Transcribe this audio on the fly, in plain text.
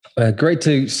Great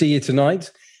to see you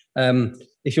tonight.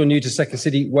 If you're new to Second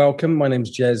City, welcome. My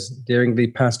name's Jez Deering,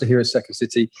 lead pastor here at Second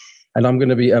City, and I'm going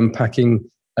to be unpacking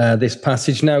this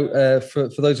passage. Now, for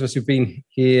those of us who've been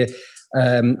here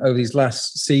over these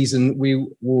last season,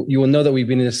 you will know that we've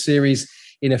been in a series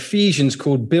in Ephesians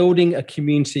called Building a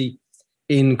Community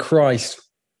in Christ.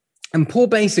 And Paul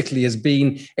basically has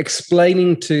been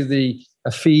explaining to the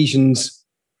Ephesian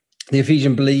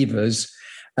believers,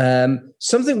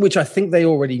 something which I think they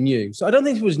already knew. So I don't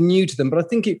think it was new to them, but I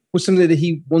think it was something that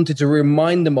he wanted to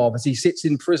remind them of as he sits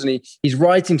in prison. He's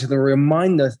writing to them,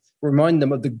 remind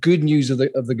them of the good news of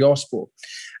the gospel.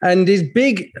 And his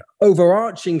big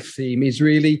overarching theme is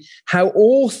really how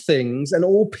all things and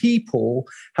all people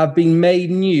have been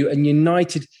made new and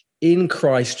united in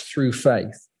Christ through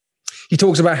faith. He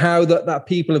talks about how that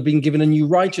people have been given a new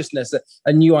righteousness,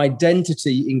 a new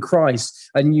identity in Christ,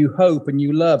 a new hope, a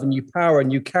new love, a new power, a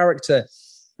new character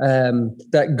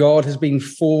that God has been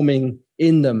forming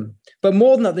in them. But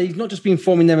more than that, he's not just been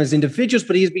forming them as individuals,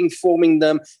 but he has been forming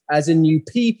them as a new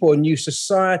people, a new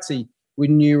society with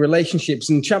new relationships.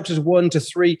 And chapters 1 to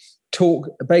 3 talk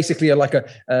basically like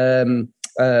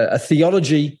a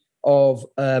theology of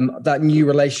that new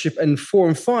relationship. And 4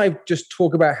 and 5 just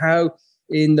talk about how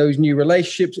in those new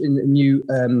relationships,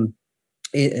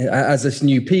 as this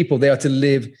new people, they are to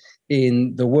live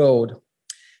in the world.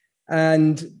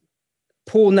 And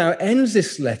Paul now ends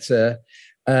this letter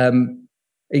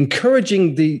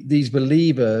encouraging these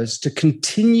believers to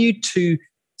continue to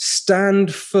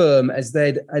stand firm as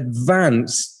they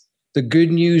advance the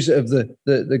good news of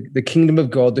the kingdom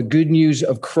of God, the good news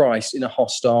of Christ in a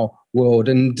hostile world.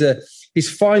 And his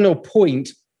final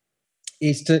point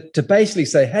is to basically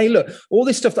say, hey, look, all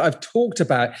this stuff that I've talked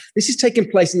about, this is taking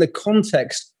place in the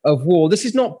context of war. This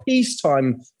is not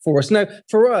peacetime for us. Now,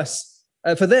 for us,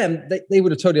 for them, they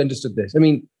would have totally understood this. I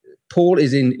mean, Paul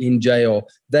is in jail.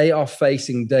 They are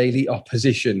facing daily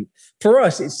opposition. For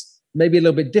us, it's maybe a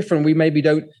little bit different. We maybe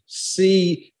don't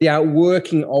see the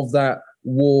outworking of that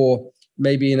war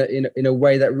maybe in a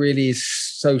way that really is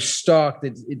so stark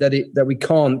that we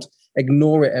can't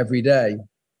ignore it every day.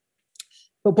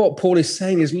 But what Paul is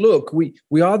saying is, look,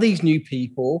 we are these new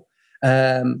people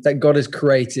that God has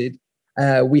created.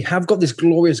 We have got this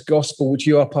glorious gospel, which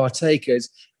you are partakers,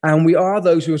 and we are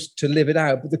those who are to live it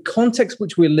out. But the context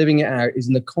which we're living it out is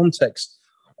in the context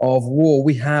of war.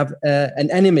 We have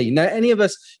an enemy. Now, any of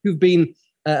us who've been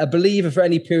a believer for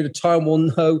any period of time will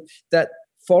know that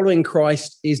following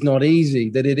Christ is not easy,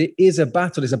 that it is a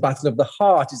battle. It's a battle of the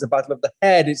heart. It's a battle of the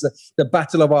head. It's the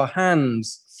battle of our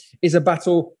hands. It's a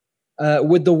battle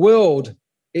with the world.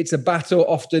 It's a battle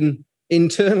often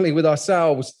internally with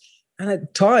ourselves. And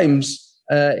at times,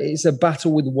 it's a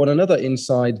battle with one another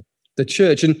inside the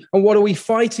church. And what are we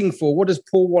fighting for? What does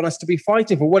Paul want us to be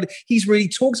fighting for? He's really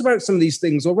talks about some of these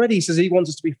things already. He says he wants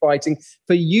us to be fighting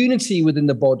for unity within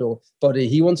the body.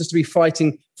 He wants us to be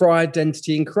fighting for our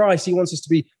identity in Christ. He wants us to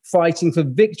be fighting for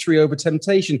victory over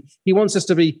temptation. He wants us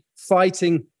to be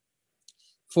fighting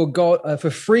for God, for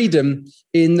freedom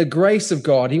in the grace of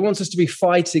God. He wants us to be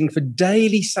fighting for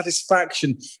daily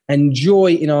satisfaction and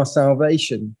joy in our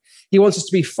salvation. He wants us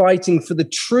to be fighting for the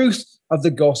truth of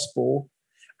the gospel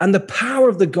and the power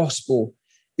of the gospel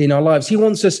in our lives. He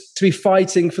wants us to be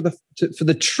fighting for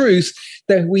the truth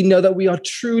that we know that we are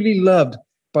truly loved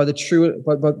by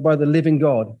the living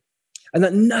God, and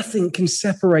that nothing can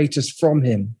separate us from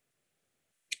him.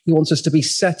 He wants us to be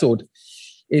settled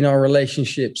in our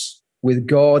relationships with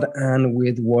God and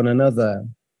with one another.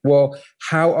 Well,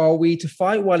 how are we to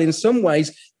fight? Well, in some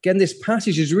ways, again, this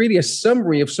passage is really a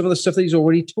summary of some of the stuff that he's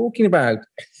already talking about.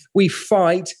 We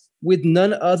fight with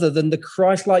none other than the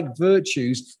Christ-like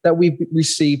virtues that we've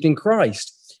received in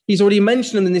Christ. He's already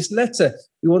mentioned them in this letter.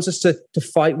 He wants us to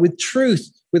fight with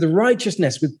truth, with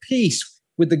righteousness, with peace,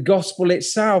 with the gospel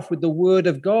itself, with the word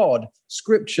of God,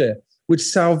 scripture, with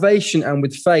salvation and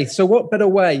with faith. So what better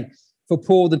way for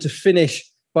Paul than to finish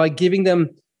by giving them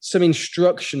some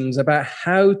instructions about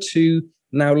how to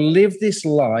now live this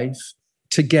life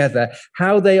together,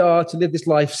 how they are to live this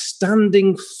life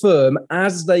standing firm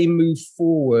as they move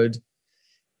forward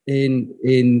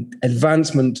in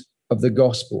advancement of the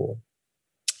gospel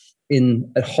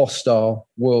in a hostile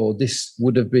world. This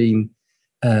would have been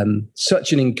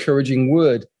such an encouraging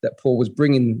word that Paul was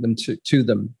bringing them to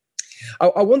them.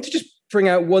 I want to just bring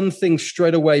out one thing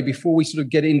straight away before we sort of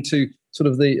get into sort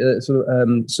of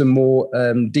the some more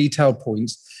detailed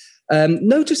points.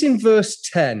 Notice in verse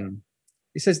 10,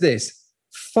 it says this: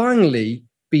 finally,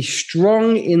 be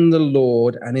strong in the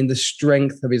Lord and in the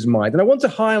strength of his might. And I want to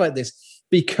highlight this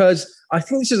because I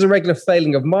think this is a regular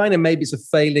failing of mine, and maybe it's a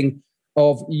failing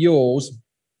of yours.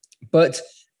 But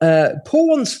Paul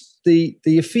wants the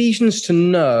Ephesians to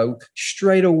know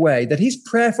straight away that his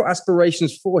prayerful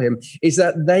aspirations for him is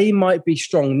that they might be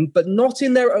strong, but not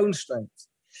in their own strength,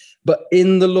 but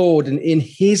in the Lord and in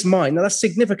his might. Now, that's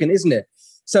significant, isn't it?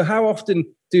 So how often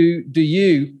do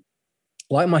you,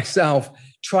 like myself,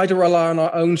 try to rely on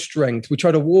our own strength? We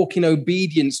try to walk in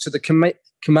obedience to the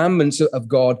commandments of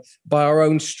God by our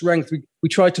own strength. We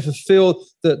try to fulfill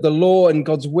the law and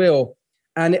God's will,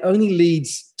 and it only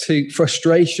leads to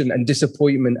frustration and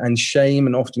disappointment and shame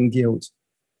and often guilt.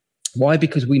 Why?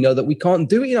 Because we know that we can't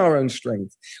do it in our own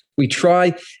strength. We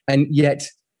try and yet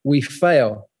we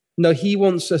fail. No, he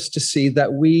wants us to see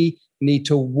that we need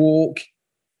to walk,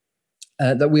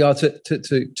 that we are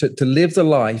to live the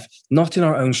life, not in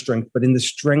our own strength, but in the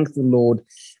strength of the Lord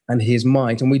and his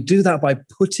might. And we do that by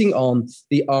putting on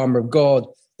the armor of God,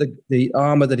 the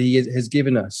armor that he has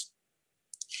given us.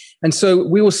 And so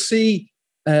we will see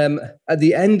at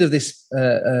the end of this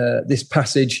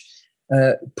passage,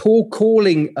 Paul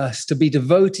calling us to be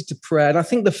devoted to prayer. And I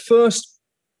think the first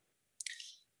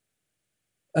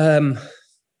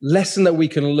lesson that we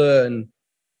can learn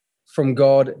from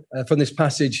God, from this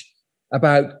passage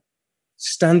about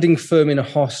standing firm in a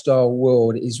hostile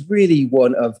world, is really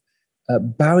one of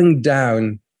bowing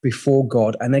down before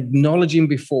God and acknowledging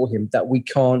before him that we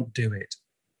can't do it.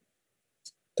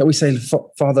 That we say,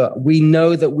 Father, we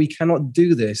know that we cannot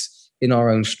do this in our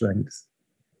own strength.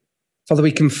 Father,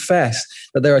 we confess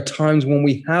that there are times when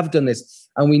we have done this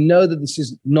and we know that this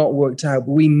has not worked out,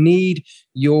 but we need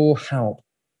your help.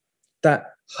 That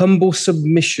humble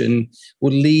submission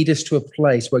will lead us to a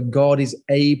place where God is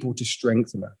able to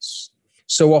strengthen us.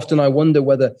 So often I wonder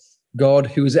whether God,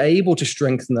 who is able to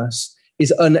strengthen us,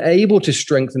 is unable to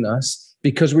strengthen us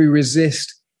because we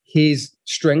resist his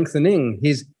strengthening,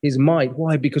 his might.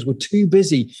 Why? Because we're too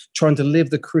busy trying to live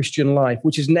the Christian life,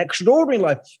 which is an extraordinary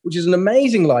life, which is an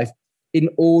amazing life, in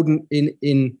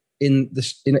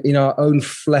our own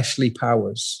fleshly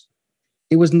powers.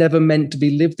 It was never meant to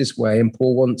be lived this way, and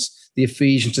Paul wants the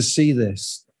Ephesians to see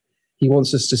this. He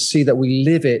wants us to see that we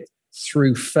live it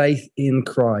through faith in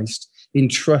Christ, in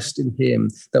trust in him,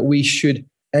 that we should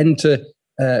enter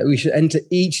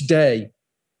each day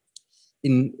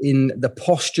in the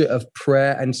posture of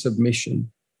prayer and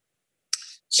submission.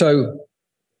 So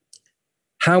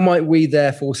how might we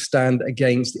therefore stand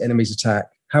against the enemy's attack?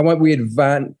 How might we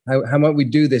advance? How might we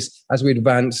do this as we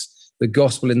advance the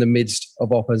gospel in the midst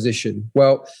of opposition?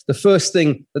 Well, the first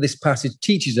thing that this passage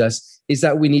teaches us is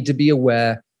that we need to be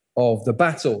aware of the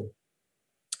battle.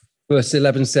 Verse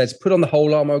 11 says, put on the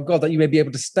whole armor of God that you may be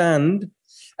able to stand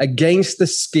against the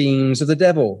schemes of the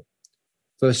devil.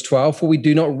 Verse 12, for we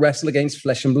do not wrestle against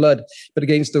flesh and blood, but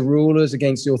against the rulers,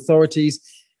 against the authorities,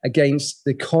 against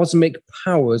the cosmic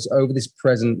powers over this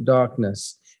present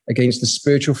darkness, against the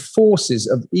spiritual forces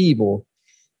of evil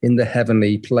in the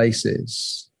heavenly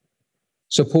places.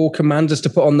 So Paul commands us to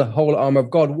put on the whole armor of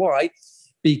God. Why?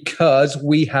 Because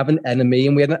we have an enemy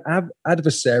and we have an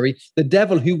adversary, the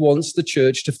devil, who wants the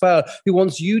church to fail, who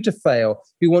wants you to fail,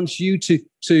 who wants you to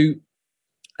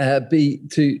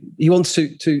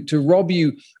rob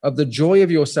you of the joy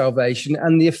of your salvation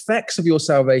and the effects of your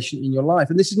salvation in your life.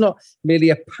 And this is not merely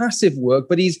a passive work,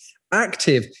 but he's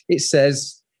active. It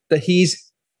says that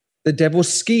the devil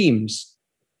schemes.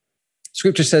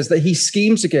 Scripture says that he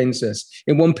schemes against us.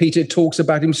 In 1 Peter, it talks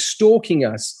about him stalking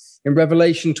us. In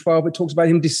Revelation 12, it talks about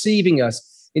him deceiving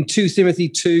us. In 2 Timothy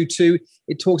 2:2,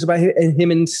 it talks about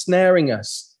him ensnaring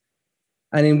us.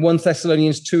 And in 1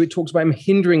 Thessalonians 2, it talks about him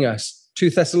hindering us. 2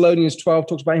 Thessalonians 12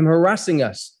 talks about him harassing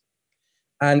us.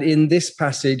 And in this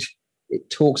passage, it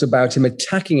talks about him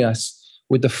attacking us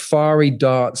with the fiery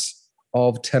darts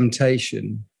of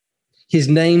temptation. His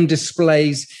name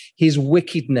displays his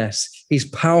wickedness, his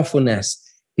powerfulness,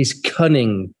 his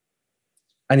cunning.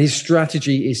 And his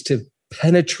strategy is to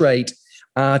penetrate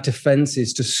our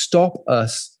defenses, to stop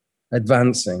us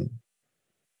advancing.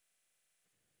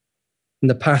 In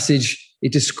the passage,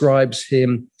 it describes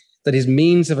him that his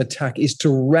means of attack is to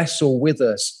wrestle with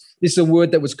us. This is a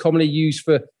word that was commonly used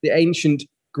for the ancient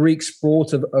Greek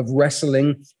sport of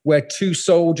wrestling, where two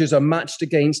soldiers are matched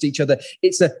against each other.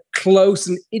 It's a close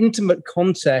and intimate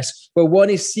contest where one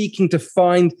is seeking to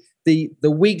find the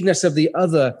weakness of the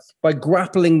other by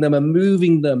grappling them and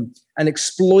moving them and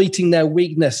exploiting their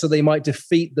weakness so they might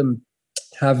defeat them,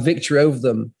 have victory over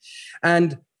them.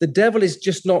 And the devil is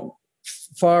just not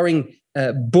firing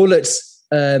bullets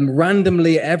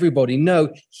randomly at everybody.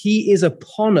 No, he is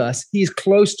upon us. He is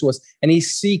close to us, and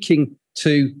he's seeking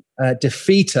to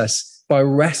defeat us by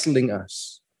wrestling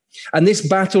us. And this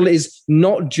battle is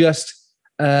not just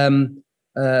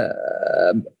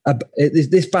this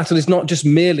battle is not just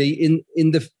merely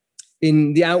in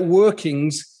the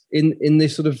outworkings in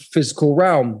this sort of physical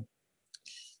realm.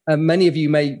 Many of you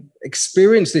may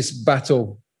experience this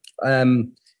battle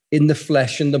in the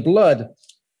flesh and the blood,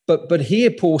 but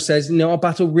here Paul says, our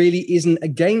battle really isn't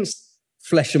against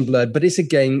flesh and blood, but it's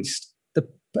against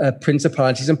the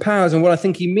principalities and powers. And what I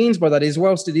think he means by that is,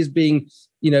 whilst it is being,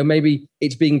 maybe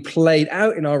it's being played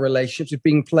out in our relationships, it's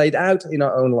being played out in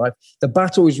our own life, the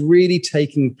battle is really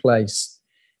taking place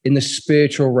in the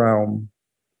spiritual realm.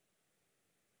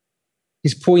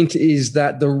 His point is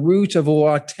that the root of all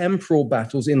our temporal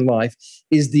battles in life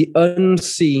is the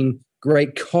unseen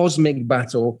great cosmic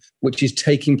battle which is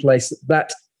taking place,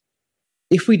 that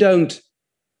if we don't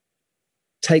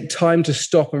take time to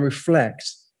stop and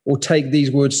reflect or take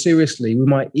these words seriously, we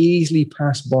might easily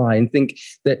pass by and think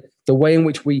that the way in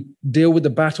which we deal with the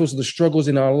battles or the struggles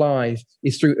in our life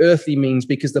is through earthly means,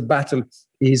 because the battle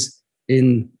is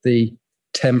in the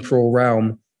temporal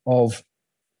realm of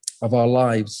our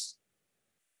lives.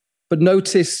 But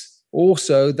notice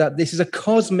also that this is a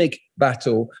cosmic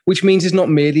battle, which means it's not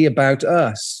merely about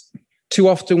us. Too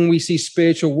often we see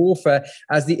spiritual warfare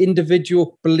as the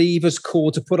individual believer's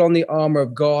call to put on the armor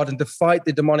of God and to fight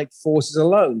the demonic forces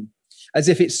alone, as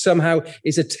if it somehow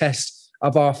is a test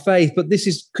of our faith. But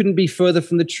this couldn't be further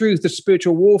from the truth. The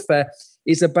spiritual warfare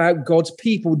is about God's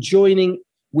people joining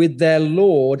with their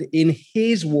Lord in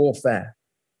his warfare.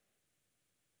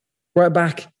 Right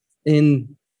back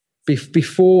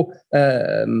before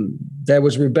there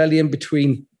was rebellion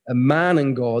between a man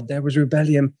and God, there was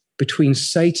rebellion between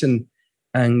Satan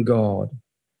and God.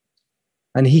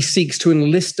 And he seeks to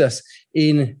enlist us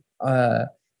he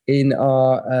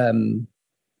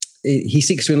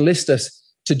seeks to enlist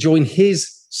us to join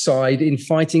his side in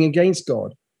fighting against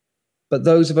God. But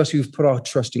those of us who've put our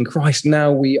trust in Christ,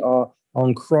 now we are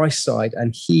on Christ's side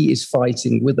and he is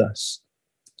fighting with us.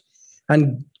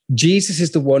 And Jesus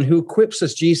is the one who equips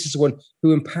us. Jesus is the one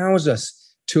who empowers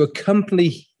us to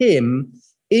accompany him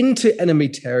into enemy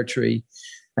territory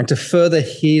and to further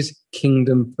his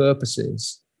kingdom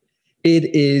purposes.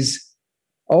 It is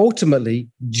ultimately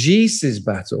Jesus'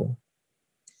 battle.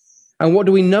 And what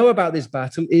do we know about this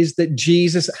battle is that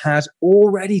Jesus has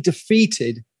already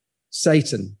defeated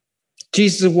Satan.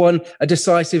 Jesus has won a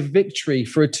decisive victory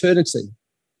for eternity.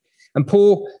 And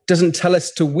Paul doesn't tell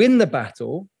us to win the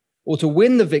battle or to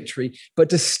win the victory, but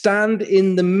to stand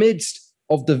in the midst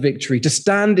of the victory, to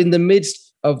stand in the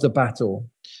midst of the battle.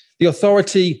 The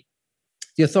authority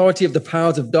of the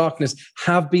powers of darkness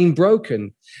have been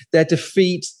broken. Their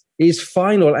defeat is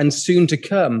final and soon to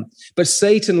come. But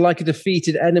Satan, like a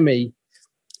defeated enemy,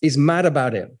 is mad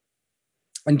about it.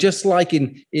 And just like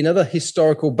in other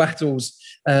historical battles,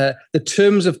 the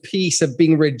terms of peace have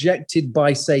been rejected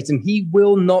by Satan. He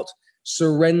will not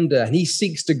surrender. And he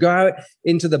seeks to go out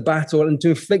into the battle and to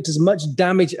inflict as much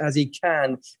damage as he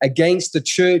can against the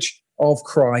church of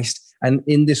Christ and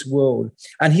in this world.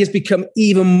 And he has become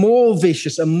even more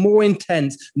vicious and more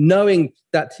intense, knowing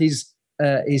that his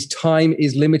time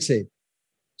is limited.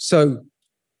 So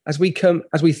as we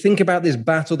think about this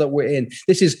battle that we're in,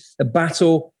 this is a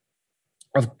battle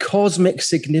of cosmic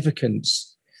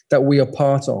significance that we are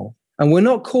part of. And we're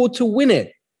not called to win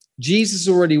it. Jesus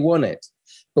already won it.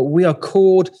 But we are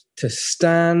called to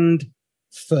stand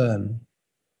firm.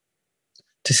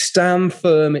 To stand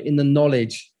firm in the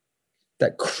knowledge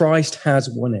that Christ has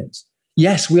won it.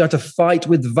 Yes, we are to fight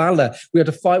with valor. We are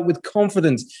to fight with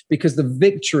confidence because the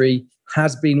victory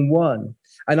has been won.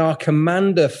 And our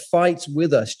commander fights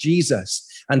with us, Jesus,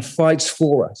 and fights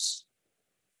for us.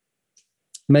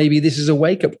 Maybe this is a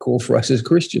wake-up call for us as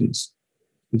Christians.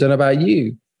 I don't know about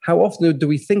you. How often do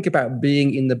we think about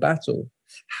being in the battle?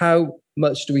 How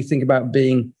much do we think about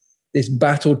being this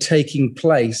battle taking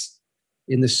place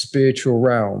in the spiritual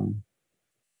realm?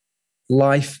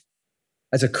 Life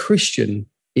as a Christian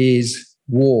is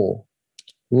war.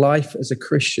 Life as a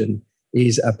Christian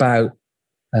is about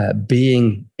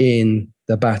being in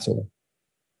the battle.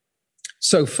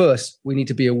 So first, we need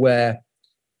to be aware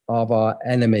of our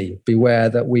enemy. Beware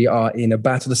that we are in a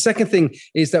battle. The second thing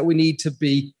is that we need to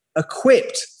be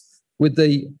equipped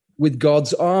with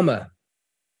God's armor.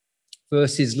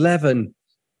 Verses 11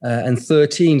 and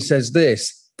 13 says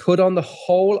this: put on the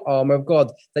whole armor of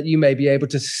God that you may be able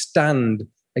to stand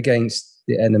against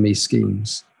the enemy's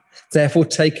schemes. Therefore,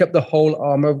 take up the whole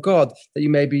armor of God that you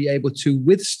may be able to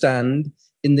withstand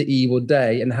in the evil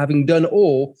day, and having done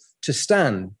all, to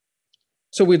stand.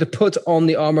 So we're to put on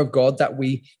the armor of God that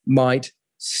we might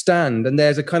stand. And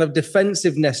there's a kind of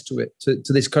defensiveness to it,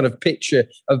 to this kind of picture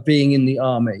of being in the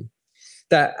army.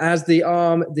 that as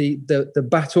the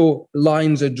battle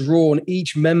lines are drawn,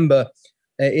 each member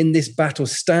in this battle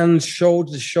stands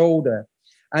shoulder to shoulder.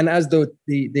 And as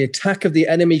the attack of the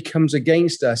enemy comes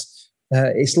against us,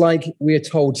 it's like we're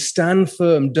told, stand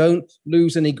firm, don't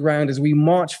lose any ground as we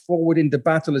march forward into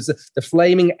battle, as the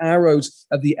flaming arrows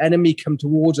of the enemy come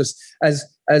towards us,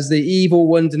 as the evil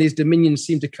ones and his dominions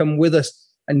seem to come with us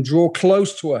and draw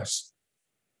close to us.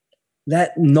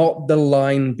 Let not the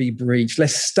line be breached.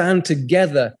 Let's stand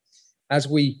together as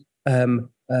we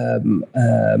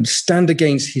stand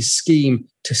against his scheme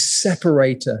to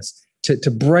separate us,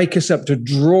 to break us up, to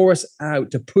draw us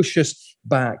out, to push us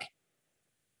back.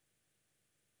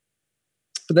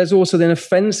 But there's also an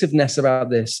offensiveness about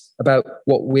this, about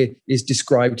what is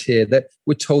described here, that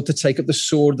we're told to take up the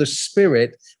sword of the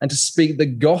Spirit and to speak the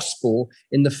gospel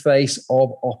in the face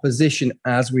of opposition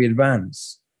as we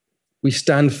advance. We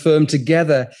stand firm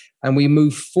together and we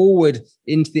move forward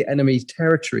into the enemy's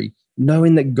territory,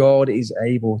 knowing that God is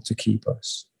able to keep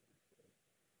us.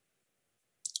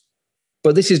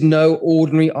 But this is no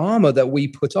ordinary armor that we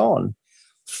put on,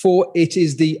 for it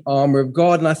is the armor of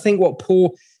God. And I think what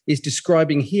Paul is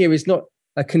describing here is not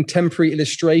a contemporary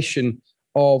illustration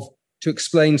to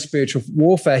explain spiritual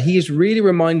warfare. He is really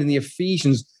reminding the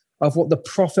Ephesians of what the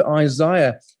prophet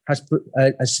Isaiah has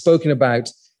spoken about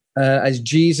as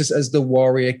Jesus as the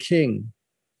warrior king.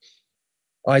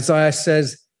 Isaiah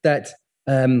says that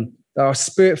our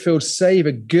spirit-filled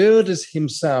Savior girded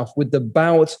himself with the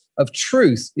belt of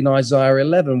truth in Isaiah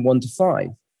 11,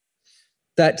 1-5.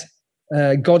 That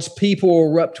God's people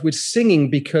will erupt with singing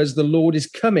because the Lord is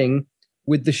coming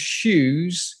with the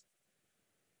shoes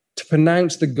to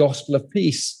pronounce the gospel of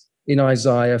peace in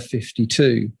Isaiah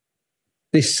 52.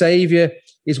 This Savior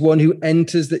is one who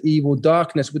enters the evil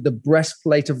darkness with the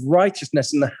breastplate of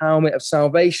righteousness and the helmet of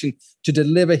salvation to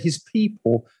deliver his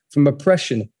people from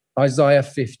oppression, Isaiah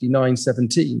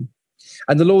 59:17.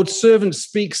 And the Lord's servant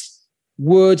speaks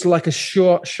words like a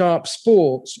sharp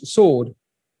sword,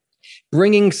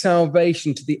 bringing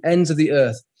salvation to the ends of the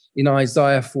earth in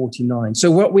Isaiah 49. So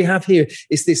what we have here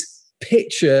is this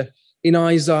picture in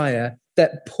Isaiah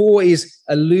that Paul is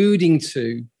alluding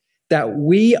to, that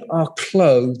we are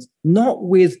clothed not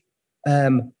with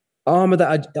armor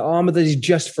that is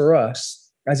just for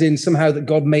us, as in somehow that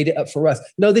God made it up for us.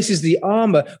 No, this is the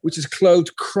armor which has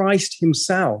clothed Christ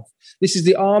himself. This is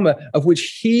the armor of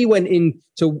which he went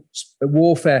into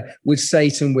warfare with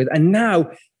Satan with. And now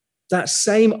that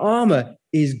same armor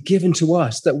is given to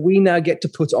us, that we now get to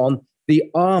put on the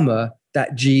armor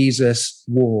that Jesus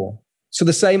wore. So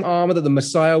the same armor that the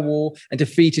Messiah wore and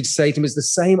defeated Satan is the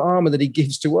same armor that he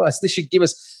gives to us. This should give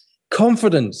us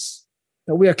confidence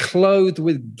that we are clothed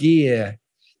with gear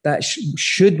that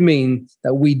should mean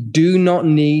that we do not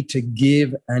need to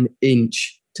give an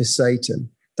inch to Satan,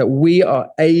 that we are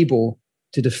able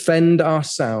to defend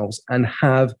ourselves and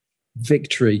have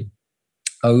victory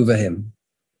over him.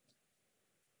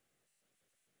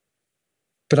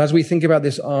 But as we think about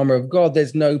this armor of God,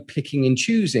 there's no picking and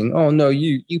choosing. Oh, no,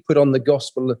 you put on the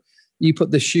gospel, you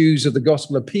put the shoes of the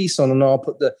gospel of peace on, and I'll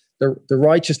put the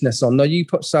righteousness on. No, you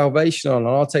put salvation on, and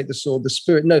I'll take the sword of the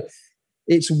Spirit. No,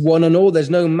 it's one and all. There's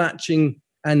no matching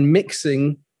and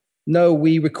mixing. No,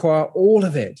 we require all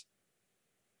of it.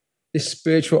 This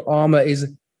spiritual armor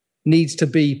needs to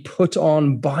be put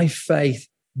on by faith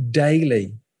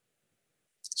daily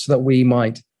so that we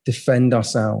might defend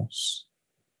ourselves.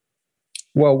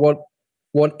 Well,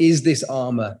 what is this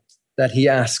armor that he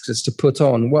asks us to put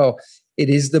on? Well, it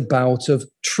is the belt of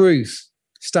truth.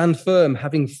 Stand firm,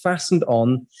 having fastened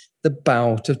on the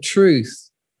belt of truth.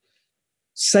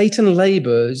 Satan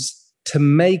labors to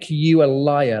make you a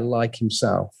liar like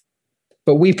himself.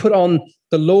 But we put on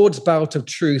the Lord's belt of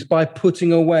truth by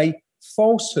putting away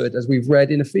falsehood, as we've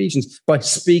read in Ephesians, by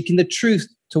speaking the truth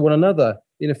to one another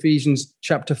in Ephesians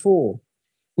chapter 4.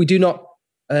 We do not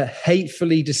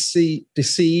hatefully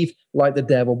deceive like the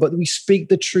devil, but we speak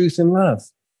the truth in love.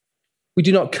 We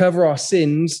do not cover our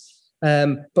sins,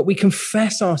 but we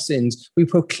confess our sins. We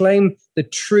proclaim the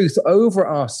truth over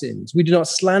our sins. We do not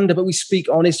slander, but we speak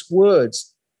honest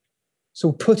words.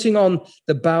 So putting on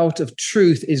the belt of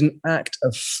truth is an act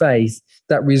of faith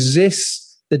that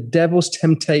resists the devil's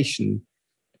temptation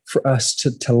for us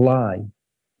to lie.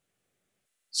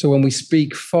 So when we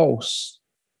speak false,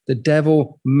 the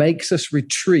devil makes us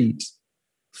retreat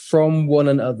from one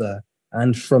another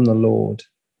and from the Lord.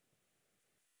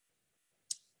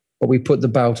 But we put the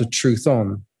belt of truth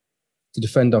on to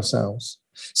defend ourselves.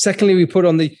 Secondly, we put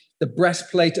on the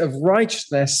breastplate of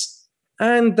righteousness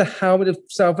and the helmet of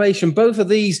salvation. Both of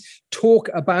these talk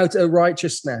about a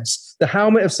righteousness. The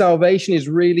helmet of salvation is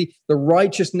really the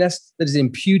righteousness that is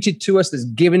imputed to us, that's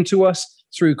given to us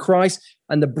through Christ.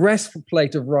 And the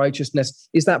breastplate of righteousness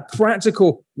is that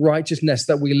practical righteousness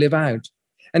that we live out.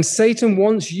 And Satan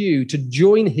wants you to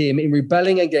join him in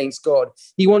rebelling against God.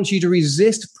 He wants you to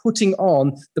resist putting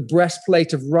on the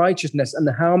breastplate of righteousness and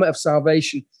the helmet of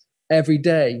salvation every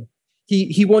day.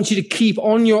 He wants you to keep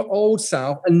on your old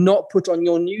self and not put on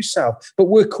your new self. But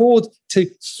we're called to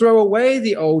throw away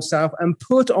the old self and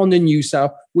put on the new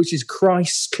self, which is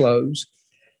Christ's clothes,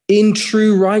 in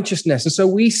true righteousness. And so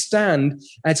we stand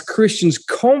as Christians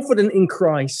confident in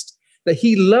Christ that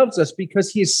he loves us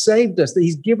because he has saved us, that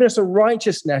he's given us a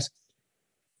righteousness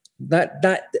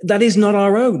that is not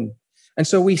our own. And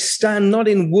so we stand not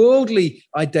in worldly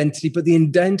identity, but the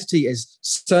identity as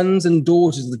sons and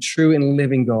daughters of the true and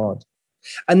living God.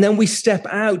 And then we step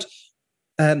out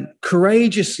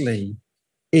courageously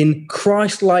in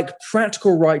Christ-like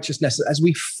practical righteousness as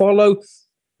we follow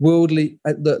worldly,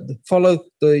 follow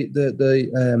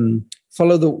the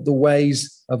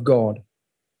ways of God.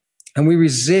 And we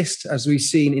resist, as we've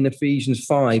seen in Ephesians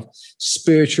 5,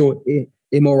 spiritual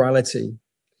immorality.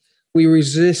 We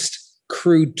resist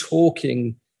crude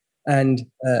talking and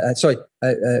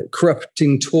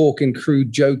corrupting talk and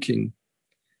crude joking.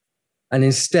 And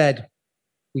instead,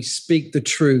 we speak the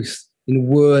truth in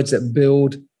words that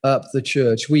build up the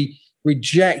church. We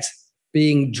reject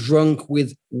being drunk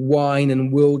with wine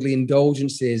and worldly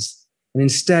indulgences. And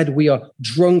instead, we are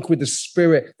drunk with the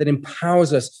Spirit that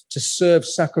empowers us to serve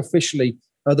sacrificially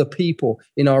other people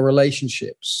in our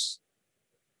relationships.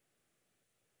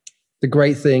 The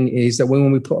great thing is that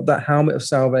when we put that helmet of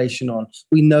salvation on,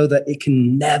 we know that it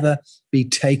can never be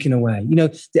taken away. You know,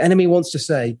 the enemy wants to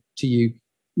say to you,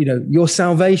 you know, your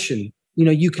salvation, you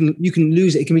know, you can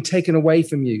lose it. It can be taken away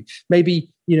from you.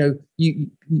 Maybe, you know,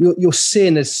 your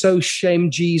sin has so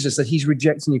shamed Jesus that he's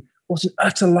rejecting you. What an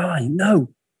utter lie. No.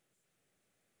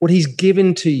 What he's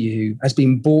given to you has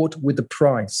been bought with the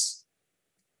price,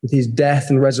 with his death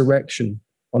and resurrection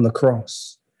on the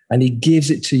cross. And he gives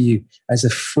it to you as a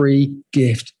free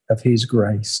gift of his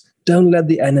grace. Don't let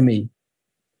the enemy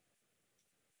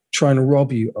try and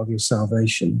rob you of your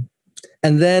salvation.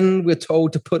 And then we're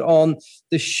told to put on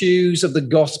the shoes of the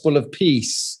gospel of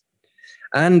peace.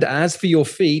 And as for your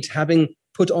feet, having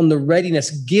put on the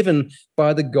readiness given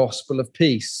by the gospel of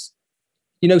peace.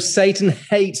 You know, Satan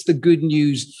hates the good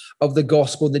news of the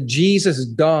gospel that Jesus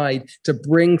died to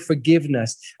bring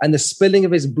forgiveness, and the spilling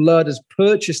of his blood has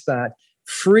purchased that.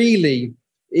 Freely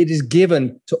it is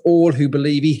given to all who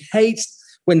believe. He hates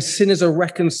when sinners are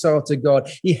reconciled to God.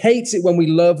 He hates it when we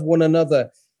love one another.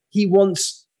 He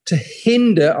wants to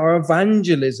hinder our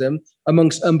evangelism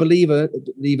amongst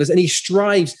unbelievers, and he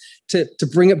strives to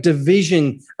bring up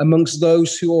division amongst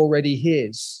those who are already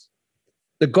his.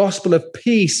 The gospel of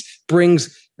peace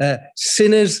brings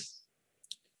sinners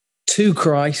to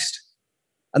Christ,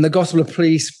 and the gospel of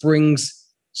peace brings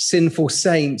sinful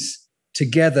saints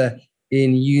together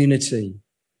in unity.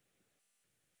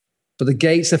 But the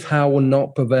gates of hell will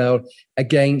not prevail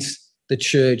against the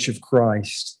church of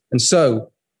Christ. And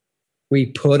so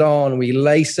we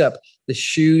lace up the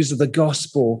shoes of the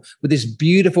gospel with this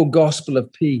beautiful gospel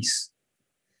of peace.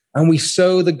 And we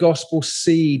sow the gospel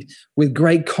seed with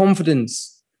great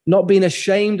confidence, not being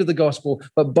ashamed of the gospel,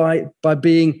 but by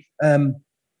being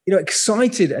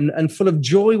excited and full of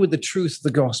joy with the truth of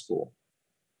the gospel.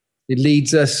 It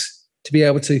leads us to be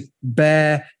able to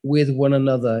bear with one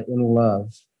another in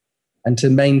love and to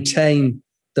maintain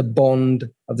the bond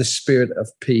of the spirit of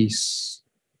peace.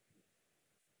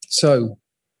 So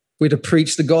we're to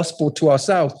preach the gospel to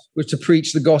ourselves. We're to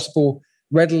preach the gospel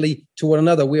readily to one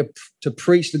another. We're to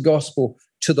preach the gospel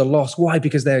to the lost. Why?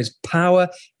 Because there is power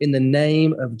in the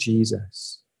name of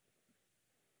Jesus.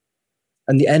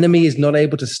 And the enemy is not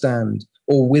able to stand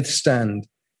or withstand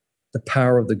the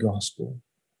power of the gospel.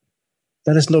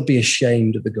 Let us not be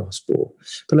ashamed of the gospel,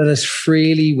 but let us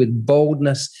freely, with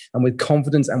boldness and with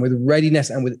confidence and with readiness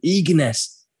and with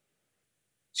eagerness,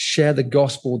 share the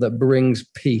gospel that brings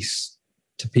peace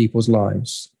to people's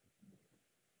lives.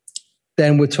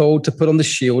 Then we're told to put on the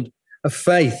shield of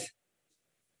faith.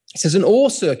 It says, in all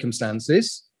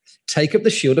circumstances, take up the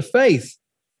shield of faith,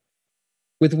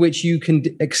 with which you can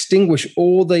extinguish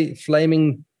all the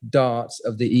flaming darts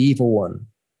of the evil one.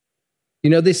 You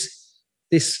know, this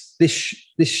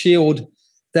shield,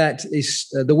 that is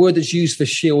the word that's used for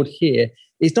shield here,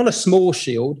 is not a small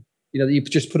shield, that you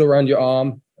just put around your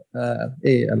arm,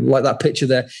 like that picture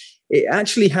there. It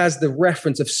actually has the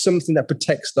reference of something that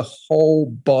protects the whole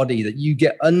body, that you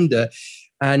get under,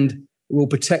 and will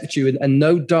protect you, and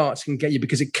no darts can get you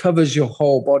because it covers your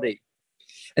whole body.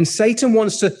 And Satan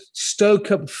wants to stoke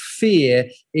up fear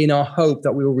in our hope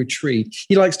that we will retreat.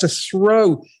 He likes to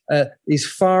throw his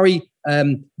fiery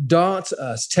darts at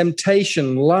us,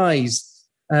 temptation, lies.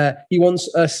 He wants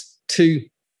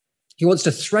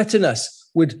to threaten us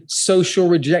with social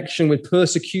rejection, with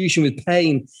persecution, with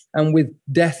pain, and with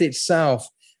death itself.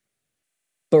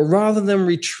 But rather than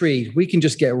retreat, we can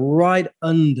just get right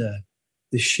under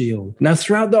the shield. Now,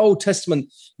 throughout the Old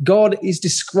Testament, God is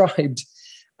described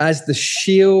as the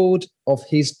shield of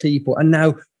his people. And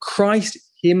now Christ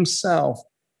himself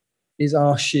is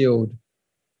our shield.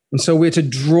 And so we're to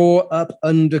draw up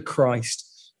under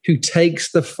Christ, who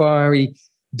takes the fiery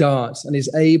darts and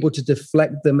is able to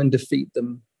deflect them and defeat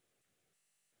them.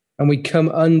 And we come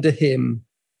under him,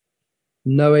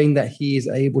 knowing that he is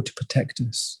able to protect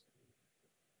us.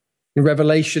 In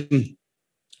Revelation,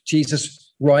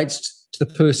 Jesus writes to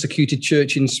the persecuted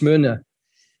church in Smyrna, and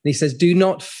he says, "Do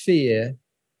not fear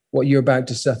what you're about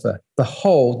to suffer.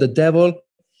 Behold, the devil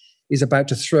is about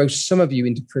to throw some of you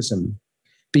into prison.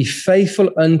 Be faithful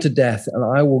unto death, and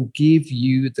I will give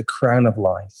you the crown of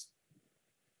life."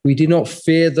 We do not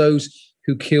fear those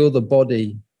who kill the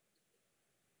body,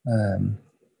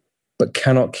 but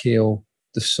cannot kill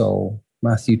the soul.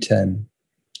 Matthew 10.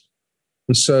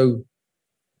 And so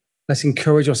let's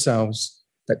encourage ourselves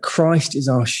that Christ is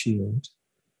our shield.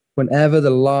 Whenever the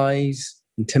lies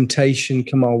and temptation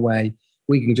come our way,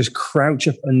 we can just crouch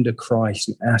up under Christ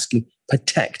and ask him,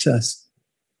 protect us,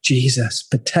 Jesus,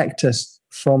 protect us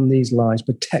from these lies,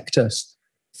 protect us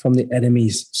from the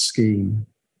enemy's scheme.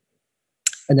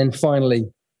 And then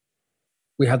finally,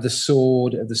 we have the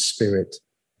sword of the Spirit.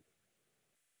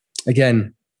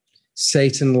 Again,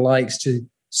 Satan likes to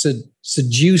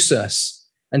seduce us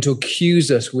and to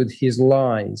accuse us with his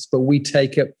lies, but we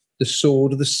take up the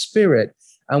sword of the Spirit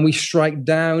and we strike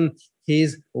down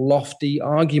his lofty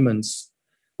arguments.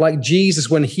 Like Jesus,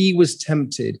 when he was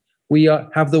tempted, we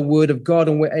have the word of God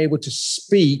and we're able to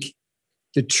speak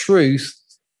the truth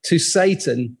to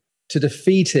Satan to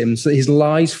defeat him so that his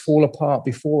lies fall apart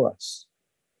before us.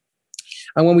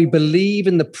 And when we believe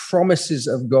in the promises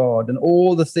of God and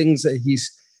all the things that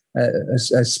he's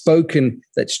has spoken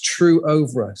that's true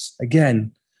over us,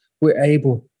 again, we're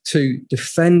able to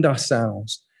defend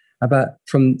ourselves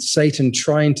from Satan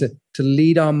trying to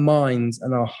lead our minds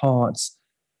and our hearts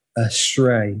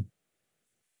astray.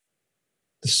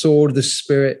 The sword of the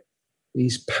Spirit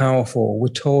is powerful. We're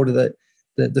told that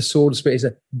the sword of the Spirit is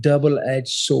a double-edged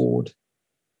sword,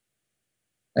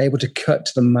 able to cut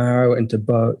to the marrow and to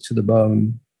the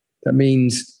bone. That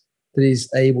means that he's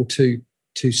able to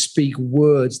speak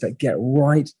words that get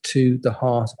right to the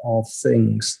heart of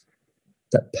things,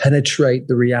 that penetrate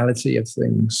the reality of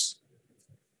things.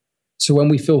 So when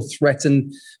we feel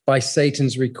threatened by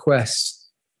Satan's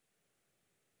requests,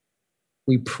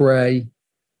 we pray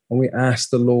and we ask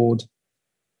the Lord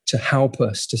to help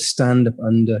us to stand up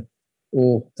under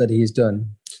all that he has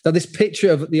done. Now, this picture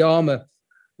of the armor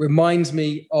reminds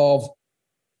me of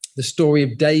the story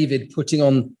of David putting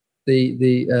on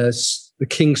the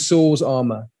King Saul's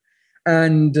armor,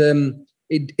 and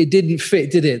it didn't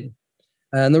fit, did it?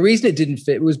 And the reason it didn't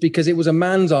fit was because it was a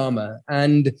man's armor,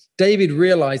 and David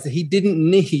realized that he didn't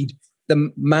need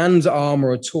the man's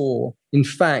armor at all. In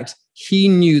fact, he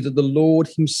knew that the Lord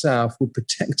himself would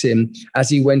protect him as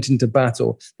he went into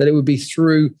battle, that it would be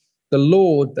through the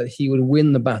Lord that he would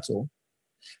win the battle.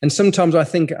 And sometimes I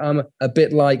think I'm a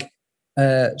bit like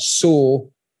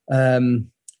Saul, having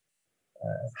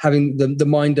the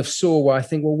mind of Saul, where I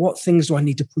think, well, what things do I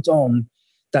need to put on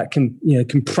that can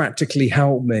practically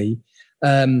help me?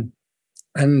 And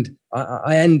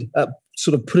I end up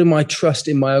sort of putting my trust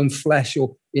in my own flesh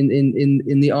or in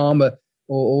the armor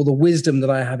or the wisdom that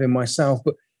I have in myself.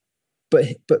 But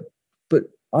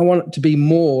I want to be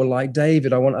more like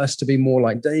David. I want us to be more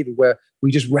like David, where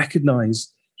we just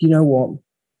recognize, you know what?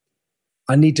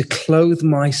 I need to clothe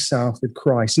myself with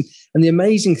Christ. And the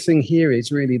amazing thing here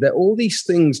is really that all these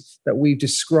things that we've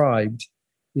described,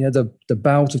 the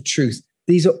belt of truth,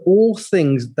 these are all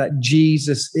things that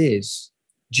Jesus is.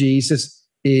 Jesus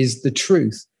is the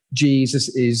truth. Jesus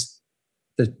is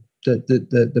the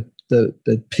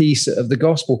peace of the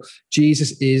gospel.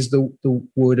 Jesus is the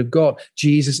word of God.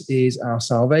 Jesus is our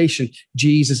salvation.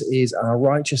 Jesus is our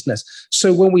righteousness.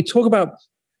 So when we talk about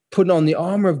putting on the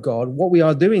armor of God, what we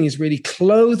are doing is really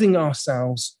clothing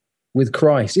ourselves with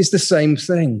Christ. It's the same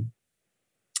thing.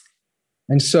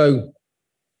 And so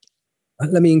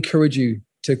let me encourage you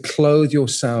to clothe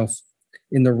yourself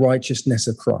in the righteousness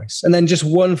of Christ. And then just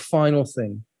one final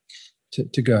thing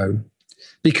to go.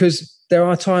 Because there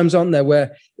are times, aren't there,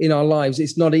 where in our lives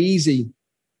it's not easy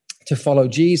to follow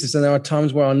Jesus. And there are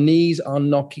times where our knees are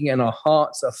knocking and our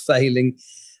hearts are failing.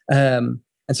 And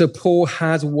so Paul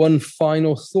has one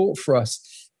final thought for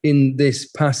us in this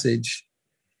passage,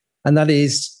 and that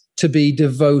is to be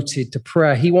devoted to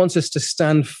prayer. He wants us to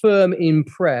stand firm in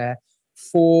prayer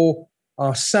for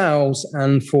ourselves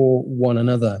and for one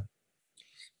another.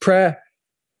 Prayer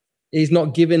is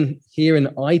not given here an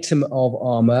item of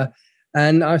armor.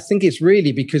 And I think it's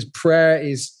really because prayer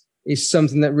is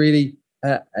something that really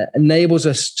enables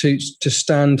us to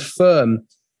stand firm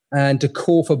and to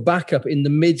call for backup in the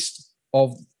midst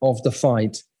of the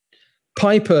fight.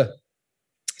 Piper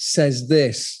says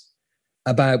this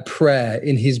about prayer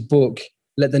in his book,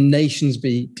 Let the Nations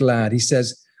Be Glad. He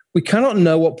says, we cannot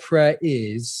know what prayer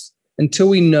is until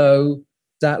we know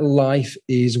that life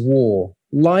is war.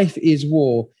 Life is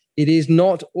war. It is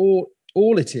not all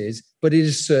it is, but it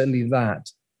is certainly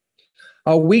that.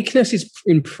 Our weakness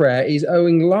in prayer is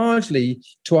owing largely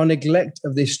to our neglect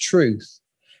of this truth.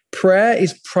 Prayer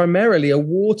is primarily a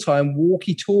wartime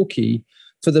walkie-talkie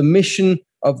for the mission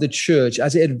of the church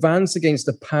as it advances against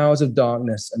the powers of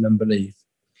darkness and unbelief.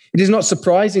 It is not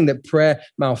surprising that prayer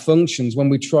malfunctions when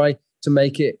we try to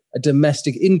make it a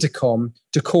domestic intercom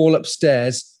to call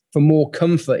upstairs for more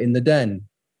comfort in the den.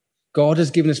 God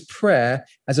has given us prayer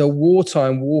as a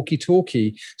wartime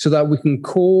walkie-talkie so that we can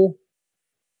call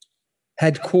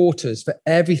headquarters for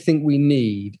everything we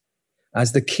need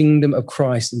as the kingdom of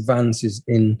Christ advances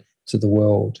into the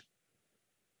world.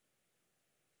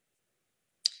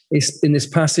 In this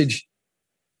passage,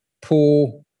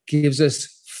 Paul gives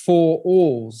us 4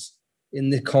 alls in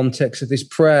the context of this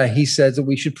prayer. He says that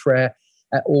we should pray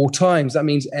at all times. That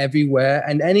means everywhere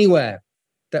and anywhere.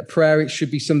 That prayer, it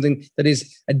should be something that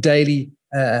is a daily,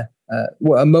 a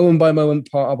moment-by-moment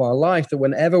part of our life, that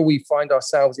whenever we find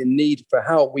ourselves in need for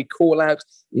help, we call out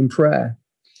in prayer.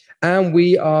 And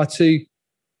we are to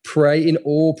pray in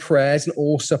all prayers and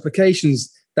all supplications,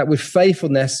 that with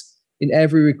faithfulness in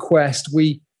every request,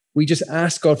 we just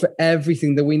ask God for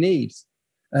everything that we need,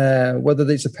 whether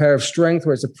it's a prayer of strength,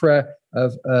 or it's a prayer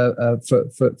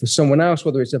for someone else,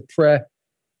 whether it's a prayer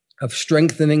of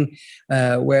strengthening,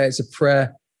 where it's a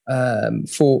prayer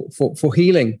for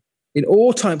healing. In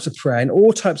all types of prayer, in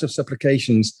all types of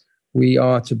supplications, we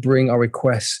are to bring our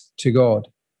requests to God.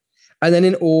 And then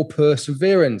in all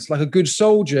perseverance, like a good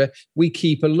soldier, we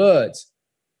keep alert.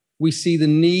 We see the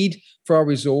need for our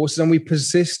resources and we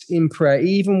persist in prayer,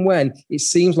 even when it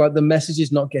seems like the message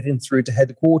is not getting through to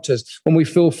headquarters. When we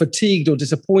feel fatigued or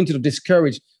disappointed or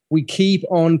discouraged, we keep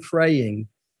on praying,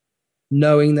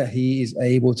 knowing that He is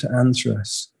able to answer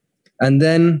us. And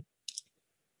then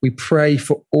we pray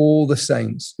for all the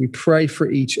saints. We pray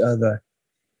for each other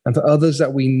and for others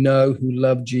that we know who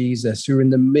love Jesus, who are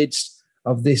in the midst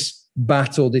of this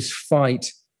battle, this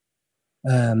fight.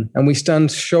 And we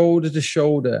stand shoulder to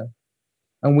shoulder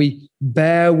and we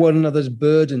bear one another's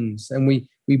burdens and we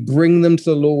bring them to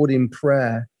the Lord in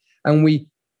prayer. And we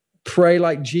pray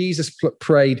like Jesus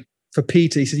prayed for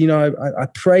Peter. He said, I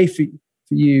pray for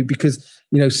you because,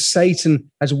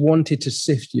 Satan has wanted to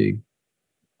sift you.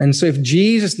 And so if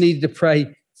Jesus needed to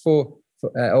pray or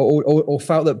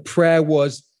felt that prayer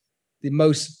was the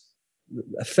most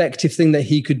effective thing that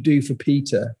he could do for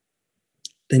Peter,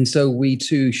 then so we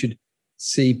too should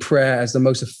see prayer as the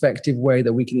most effective way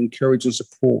that we can encourage and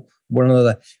support one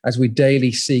another as we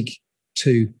daily seek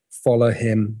to follow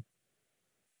him.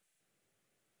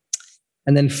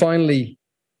 And then finally,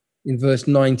 in verse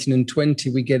 19 and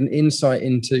 20, we get an insight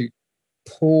into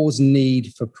Paul's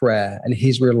need for prayer and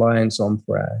his reliance on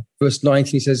prayer. Verse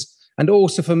 19, he says, and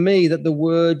also for me, that the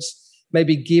words may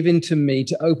be given to me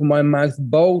to open my mouth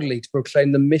boldly to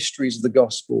proclaim the mysteries of the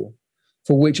gospel,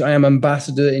 for which I am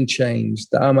ambassador in chains,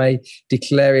 that I may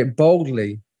declare it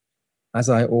boldly as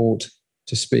I ought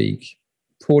to speak.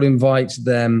 Paul invites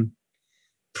them,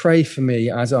 pray for me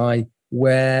as I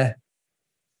wear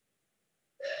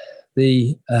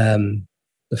the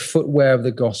footwear of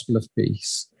the gospel of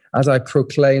peace, as I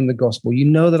proclaim the gospel. You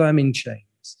know that I'm in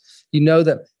chains. You know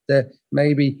that there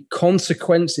may be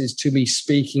consequences to me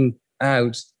speaking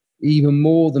out, even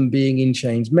more than being in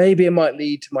chains. Maybe it might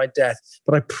lead to my death,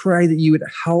 but I pray that you would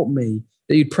help me,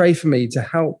 that you'd pray for me to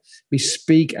help me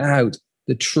speak out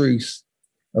the truth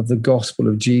of the gospel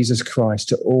of Jesus Christ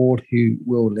to all who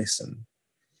will listen.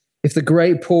 If the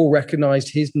great Paul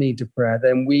recognized his need to prayer,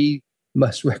 then we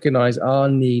must recognize our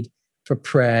need for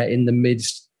prayer in the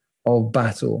midst of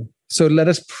battle. So let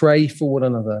us pray for one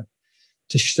another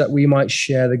that we might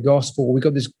share the gospel. We've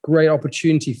got this great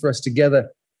opportunity for us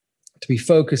together to be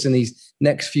focused in these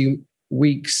next few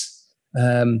weeks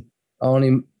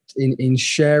in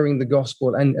sharing the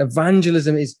gospel. And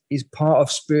evangelism is part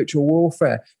of spiritual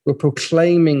warfare. We're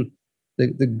proclaiming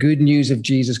the good news of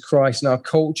Jesus Christ, and our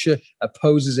culture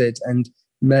opposes it and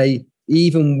may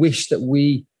even wish that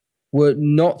we were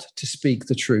not to speak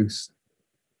the truth.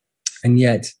 And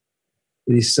yet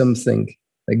it is something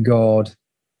that God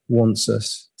wants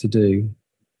us to do.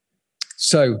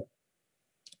 So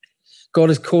God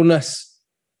has called us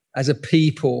as a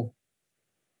people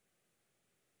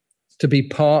to be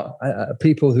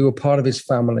people who are part of his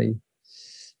family,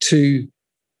 to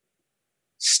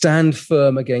stand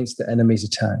firm against the enemy's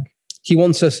attack. He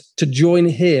wants us to join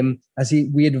him as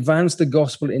we advance the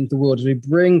gospel into the world, as we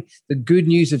bring the good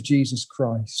news of Jesus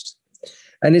Christ.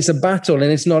 And it's a battle,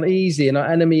 and it's not easy, and our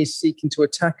enemy is seeking to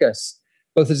attack us,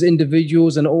 both as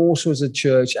individuals and also as a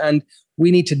church. And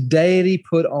we need to daily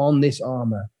put on this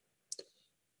armor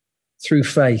through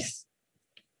faith.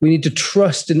 We need to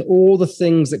trust in all the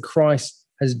things that Christ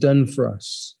has done for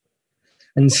us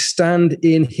and stand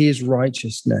in his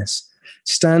righteousness,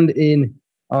 stand in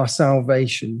our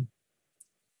salvation.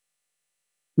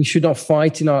 We should not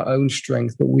fight in our own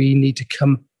strength, but we need to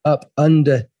come up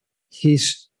under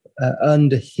his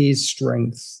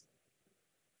strength.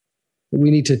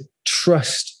 We need to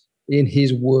trust in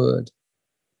his word.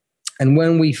 And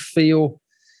when we feel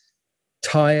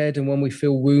tired, and when we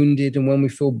feel wounded, and when we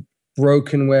feel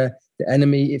broken, where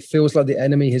it feels like the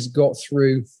enemy has got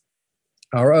through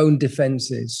our own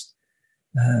defenses,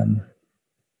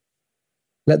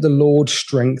 let the Lord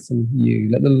strengthen you.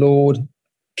 Let the Lord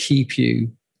keep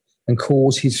you and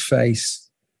cause his face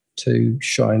to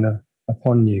shine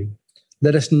upon you.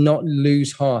 Let us not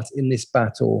lose heart in this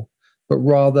battle, but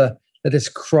rather let us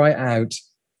cry out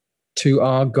to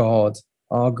our God,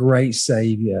 our great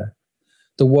Savior,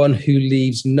 the one who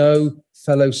leaves no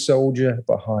fellow soldier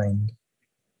behind.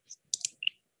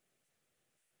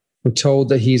 We're told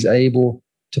that he's able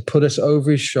to put us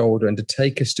over his shoulder and to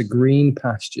take us to green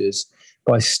pastures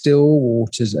by still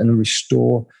waters and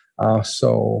restore our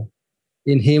soul.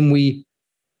 In him we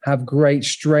have great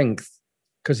strength,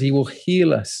 because he will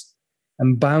heal us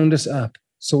and bound us up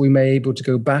so we may be able to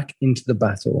go back into the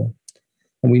battle.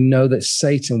 And we know that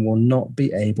Satan will not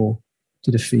be able to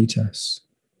defeat us.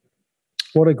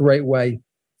 What a great way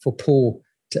for Paul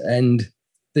to end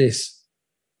this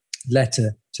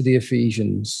letter to the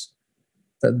Ephesians,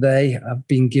 that they have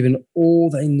been given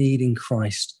all they need in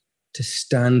Christ to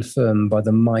stand firm by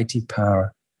the mighty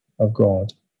power of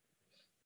God.